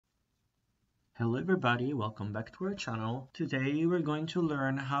Hello everybody, welcome back to our channel. Today we're going to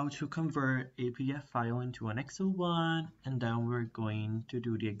learn how to convert a PDF file into an Excel one, and then we're going to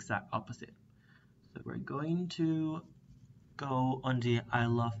do the exact opposite. So we're going to go on the I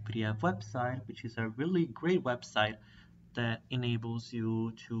Love PDF website, which is a really great website that enables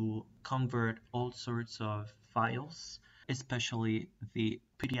you to convert all sorts of files, especially the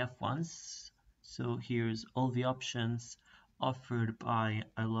PDF ones. So here's all the options offered by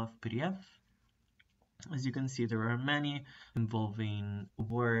I Love PDF. As you can see, there are many involving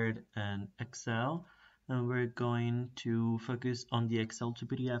Word and Excel, and we're going to focus on the Excel to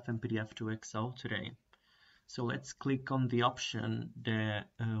PDF and PDF to Excel today. So let's click on the option that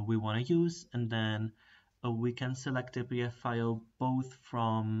we want to use, and then we can select a PDF file both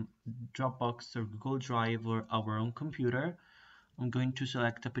from Dropbox or Google Drive or our own computer. I'm going to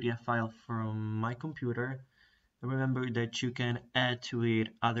select a PDF file from my computer. Remember that you can add to it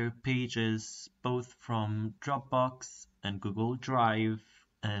other pages both from Dropbox and Google Drive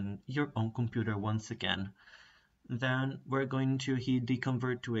and your own computer once again. Then we're going to hit the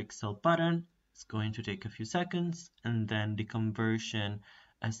Convert to Excel button. It's going to take a few seconds, and then the conversion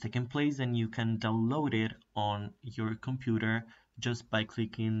has taken place and you can download it on your computer just by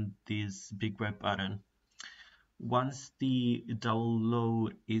clicking this big red button. Once the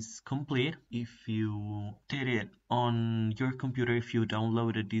download is complete, if you did it on your computer, if you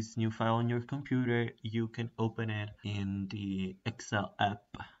downloaded this new file on your computer, you can open it in the Excel app,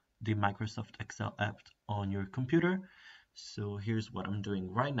 the Microsoft Excel app on your computer. So here's what I'm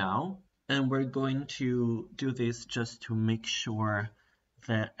doing right now. And we're going to do this just to make sure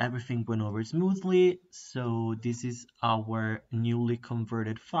that everything went over smoothly. So this is our newly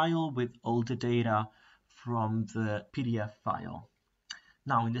converted file with all the data from the PDF file.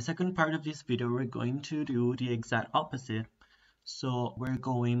 Now in the second part of this video, we're going to do the exact opposite. So we're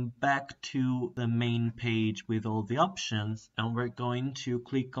going back to the main page with all the options, and we're going to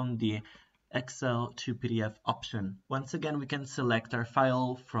click on the Excel to PDF option. Once again, we can select our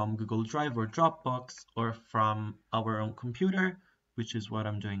file from Google Drive or Dropbox or from our own computer, which is what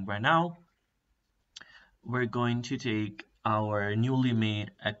I'm doing right now. We're going to take our newly made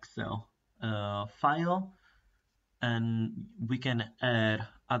Excel file, and we can add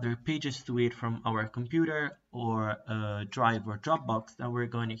other pages to it from our computer or Drive or Dropbox. Now we're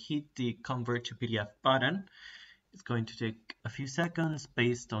going to hit the Convert to PDF button. It's going to take a few seconds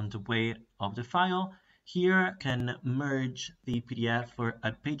based on the weight of the file. Here you can merge the PDF or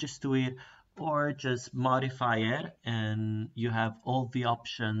add pages to it, or just modify it, and you have all the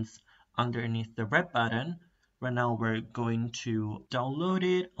options underneath the red button. Right now we're going to download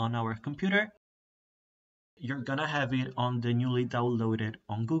it on our computer. You're gonna have it on the newly downloaded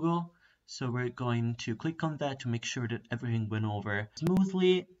on Google. So we're going to click on that to make sure that everything went over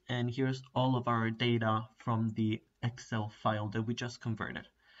smoothly. And here's all of our data from the Excel file that we just converted.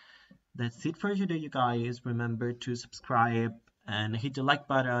 That's it for today, you guys. Remember to subscribe and hit the like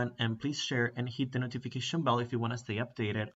button, and please share and hit the notification bell if you want to stay updated